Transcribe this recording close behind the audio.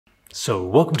So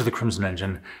welcome to the Crimson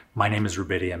Engine. My name is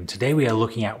𝙎𝙖𝙄𝙇. Today we are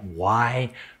looking at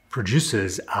why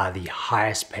producers are the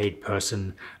highest paid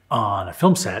person on a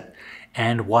film set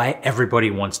and why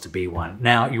everybody wants to be one.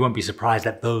 Now, you won't be surprised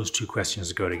that those two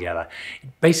questions go together. It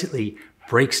basically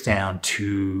breaks down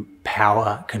to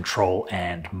power, control,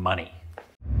 and money.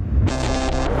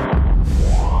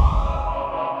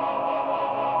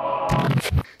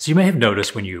 So you may have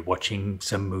noticed when you're watching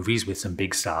some movies with some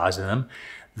big stars in them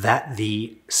that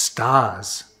the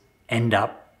stars end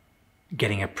up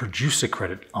getting a producer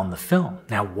credit on the film.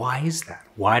 Now, why is that?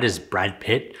 Why does Brad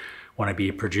Pitt want to be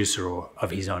a producer of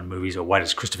his own movies, or why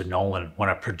does Christopher Nolan want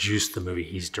to produce the movie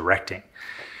he's directing?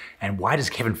 And why does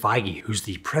Kevin Feige, who's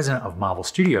the president of Marvel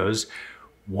Studios,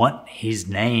 want his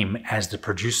name as the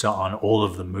producer on all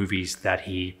of the movies that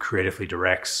he creatively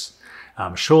directs?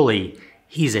 Surely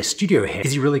he's a studio head.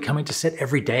 Is he really coming to set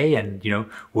every day and,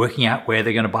 working out where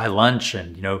they're going to buy lunch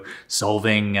and,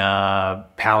 solving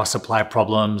power supply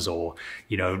problems or,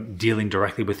 dealing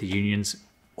directly with the unions?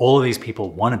 All of these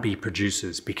people want to be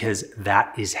producers because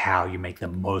that is how you make the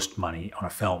most money on a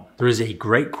film. There is a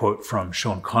great quote from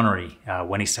Sean Connery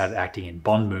when he started acting in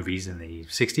Bond movies in the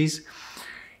 60s.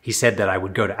 He said that I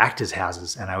would go to actors'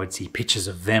 houses and I would see pictures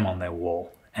of them on their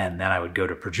wall. And then I would go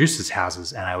to producers'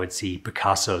 houses and I would see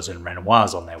Picassos and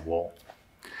Renoirs on their wall.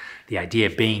 The idea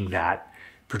being that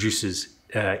producers,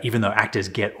 even though actors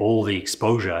get all the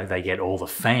exposure, they get all the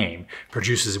fame,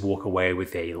 producers walk away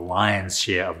with a lion's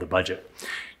share of the budget.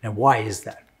 Now, why is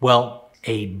that? Well,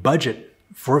 a budget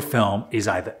for a film is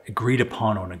either agreed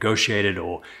upon or negotiated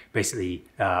or basically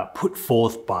put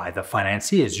forth by the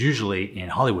financiers, usually in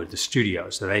Hollywood, the studio.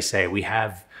 So they say, we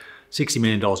have $60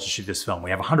 million to shoot this film.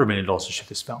 We have $100 million to shoot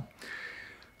this film.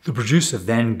 The producer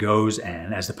then goes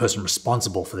and, as the person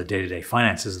responsible for the day-to-day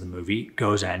finances of the movie,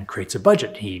 goes and creates a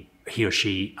budget. He or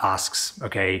she asks,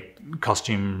 okay,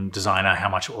 costume designer, how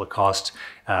much will it cost?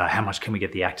 How much can we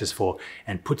get the actors for?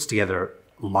 And puts together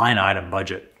a line item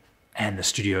budget. And the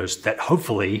studios, that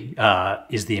hopefully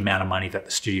is the amount of money that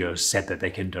the studios said that they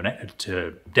can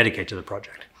dedicate to the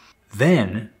project.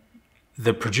 Then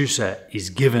the producer is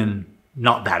given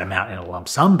not that amount in a lump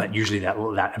sum, but usually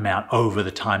that amount over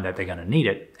the time that they're going to need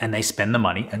it, and they spend the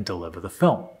money and deliver the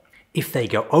film. If they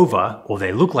go over, or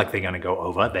they look like they're going to go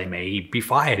over, they may be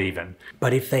fired even.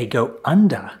 But if they go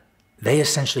under, they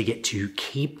essentially get to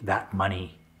keep that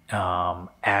money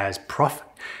as profit.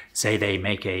 Say they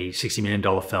make a $60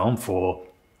 million film for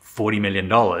 $40 million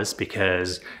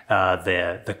because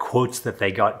the quotes that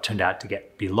they got turned out to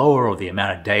be lower, or the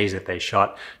amount of days that they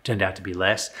shot turned out to be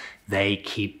less. They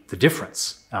keep the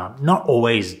difference. Not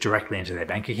always directly into their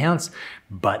bank accounts,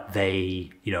 but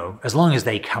they, as long as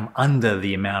they come under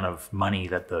the amount of money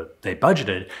that they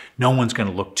budgeted, no one's going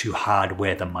to look too hard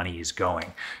where the money is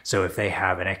going. So if they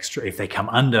have an extra, if they come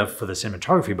under for the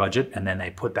cinematography budget and then they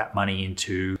put that money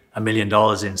into $1 million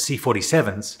in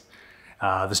C-47s,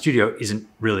 the studio isn't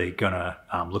really going to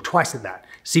look twice at that.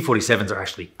 C-47s are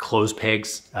actually closed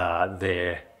pegs.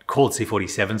 They're called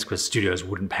C-47s because studios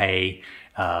wouldn't pay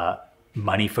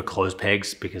money for closed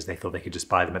pegs because they thought they could just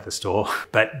buy them at the store.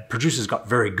 But producers got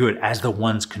very good as the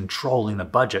ones controlling the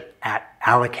budget at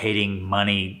allocating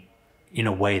money in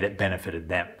a way that benefited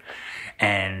them.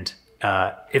 And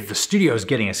if the studio is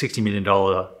getting a $60 million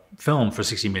film for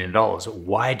 $60 million,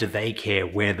 why do they care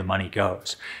where the money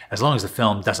goes? As long as the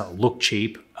film doesn't look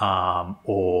cheap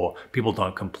or people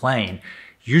don't complain,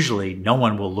 usually no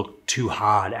one will look too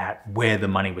hard at where the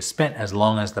money was spent as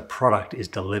long as the product is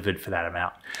delivered for that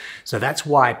amount. So that's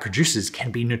why producers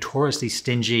can be notoriously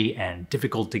stingy and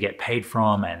difficult to get paid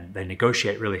from, and they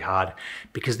negotiate really hard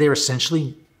because they're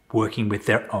essentially working with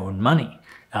their own money.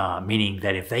 Meaning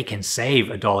that if they can save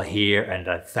 $1 here and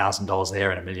 $1,000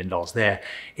 there and $1 million there,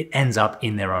 it ends up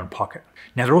in their own pocket.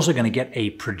 Now, they're also going to get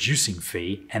a producing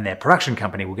fee, and their production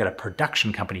company will get a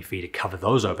production company fee to cover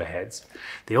those overheads.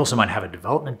 They also might have a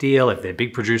development deal if they're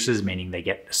big producers, meaning they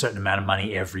get a certain amount of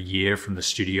money every year from the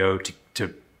studio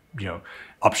to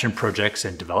option projects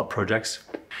and develop projects.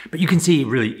 But you can see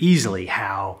really easily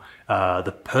how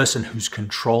the person who's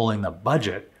controlling the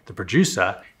budget, the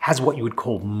producer, has what you would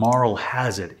call moral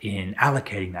hazard in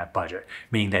allocating that budget,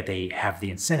 meaning that they have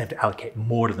the incentive to allocate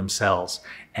more to themselves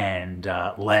and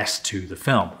less to the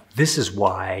film. This is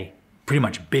why pretty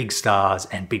much big stars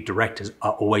and big directors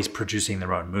are always producing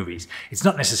their own movies. It's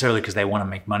not necessarily because they want to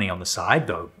make money on the side,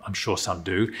 though I'm sure some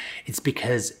do. It's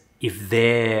because if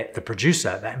they're the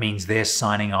producer, that means they're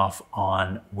signing off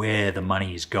on where the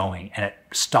money is going, and it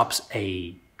stops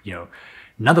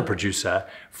another producer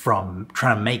from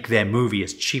trying to make their movie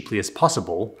as cheaply as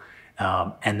possible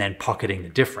and then pocketing the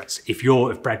difference. If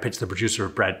Brad Pitt's the producer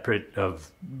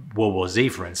of World War Z,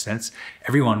 for instance,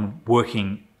 everyone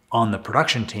working on the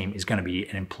production team is going to be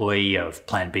an employee of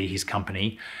Plan B, his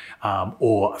company,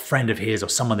 or a friend of his, or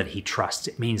someone that he trusts.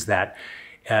 It means that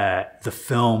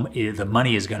the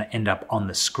money is going to end up on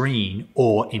the screen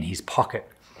or in his pocket.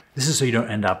 This is so you don't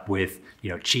end up with,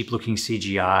 cheap-looking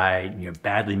CGI,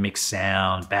 badly mixed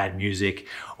sound, bad music,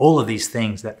 all of these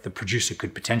things that the producer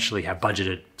could potentially have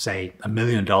budgeted, say, $1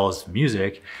 million for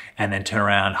music, and then turn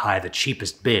around, hire the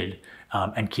cheapest bid,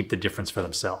 and keep the difference for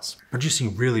themselves.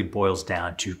 Producing really boils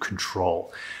down to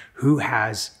control. Who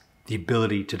has the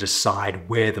ability to decide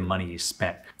where the money is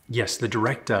spent? Yes, the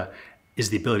director is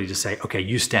the ability to say, okay,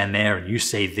 you stand there and you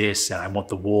say this, and I want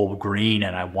the wall green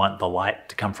and I want the light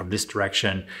to come from this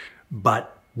direction.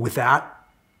 But without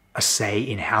a say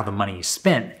in how the money is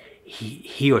spent,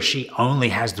 he or she only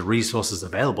has the resources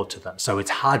available to them. So it's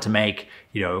hard to make,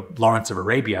 Lawrence of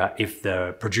Arabia if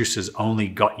the producers only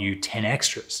got you 10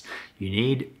 extras. You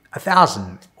need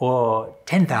 1,000 or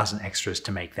 10,000 extras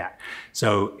to make that.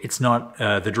 So it's not,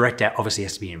 the director obviously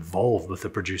has to be involved with the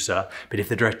producer, but if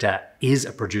the director is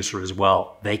a producer as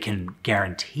well, they can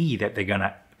guarantee that they're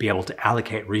gonna be able to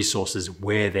allocate resources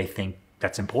where they think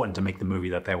that's important to make the movie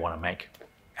that they wanna make.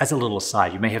 As a little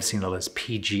aside, you may have seen all this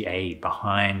PGA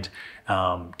behind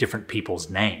different people's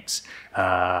names.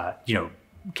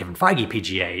 Kevin Feige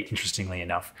PGA, interestingly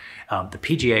enough. The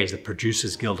PGA is the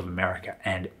Producers Guild of America,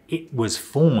 and it was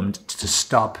formed to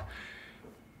stop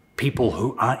people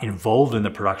who aren't involved in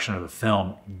the production of the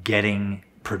film getting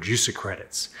producer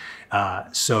credits.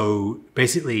 So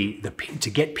basically, to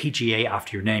get PGA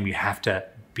after your name, you have to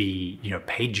be,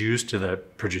 pay dues to the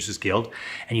Producers Guild,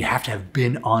 and you have to have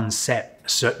been on set a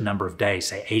certain number of days,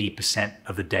 say 80%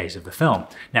 of the days of the film.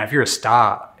 Now, if you're a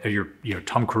star, or you're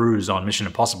Tom Cruise on Mission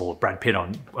Impossible, or Brad Pitt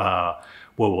on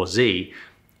World War Z,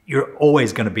 you're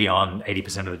always going to be on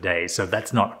 80% of the days. So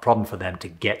that's not a problem for them to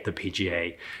get the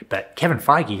PGA. But Kevin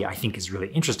Feige, I think, is really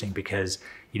interesting because,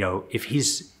 if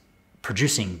he's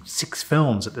producing 6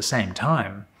 films at the same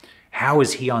time, how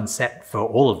is he on set for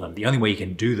all of them? The only way you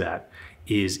can do that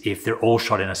is if they're all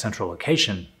shot in a central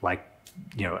location, like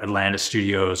Atlanta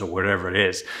studios or whatever it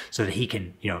is, so that he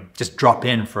can just drop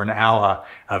in for an hour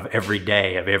of every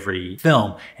day of every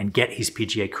film and get his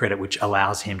PGA credit, which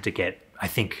allows him to get, I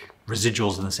think,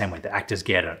 residuals in the same way that actors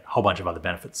get, a whole bunch of other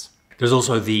benefits. There's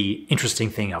also the interesting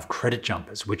thing of credit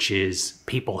jumpers, which is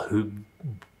people who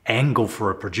angle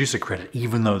for a producer credit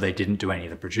even though they didn't do any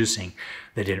of the producing.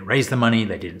 They didn't raise the money,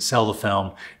 they didn't sell the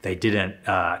film, they didn't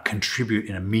contribute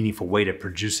in a meaningful way to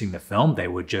producing the film. They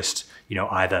were just,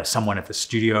 either someone at the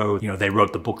studio, they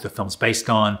wrote the book the film's based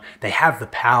on. They have the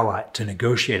power to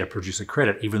negotiate a producer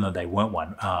credit even though they weren't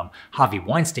one. Harvey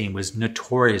Weinstein was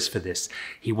notorious for this.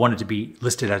 He wanted to be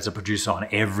listed as a producer on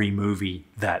every movie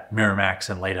that Miramax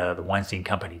and later the Weinstein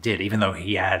Company did, even though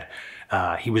he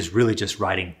was really just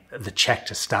writing the check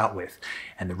to start with.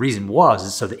 And the reason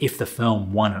is so that if the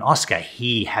film won an Oscar,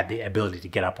 he had the ability to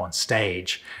get up on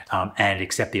stage and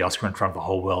accept the Oscar in front of the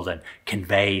whole world and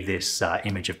convey this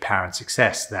image of power and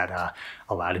success that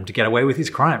allowed him to get away with his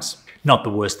crimes. Not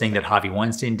the worst thing that Harvey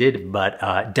Weinstein did, but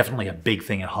definitely a big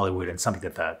thing in Hollywood and something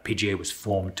that the PGA was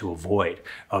formed to avoid,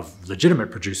 of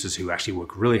legitimate producers who actually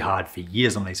work really hard for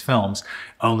years on these films,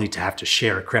 only to have to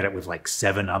share a credit with like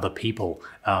 7 other people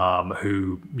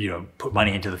who put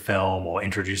money into the film or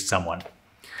introduced someone.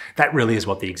 That really is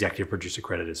what the executive producer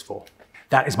credit is for.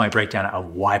 That is my breakdown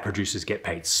of why producers get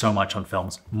paid so much on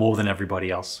films, more than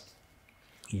everybody else.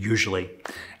 Usually.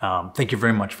 Thank you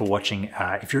very much for watching.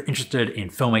 If you're interested in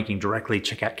filmmaking directly,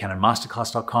 check out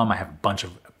CanonMasterclass.com. I have a bunch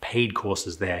of paid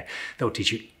courses there that will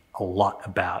teach you a lot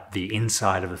about the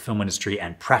inside of the film industry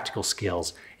and practical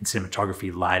skills in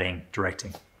cinematography, lighting,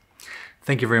 directing.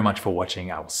 Thank you very much for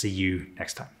watching. I will see you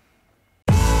next time.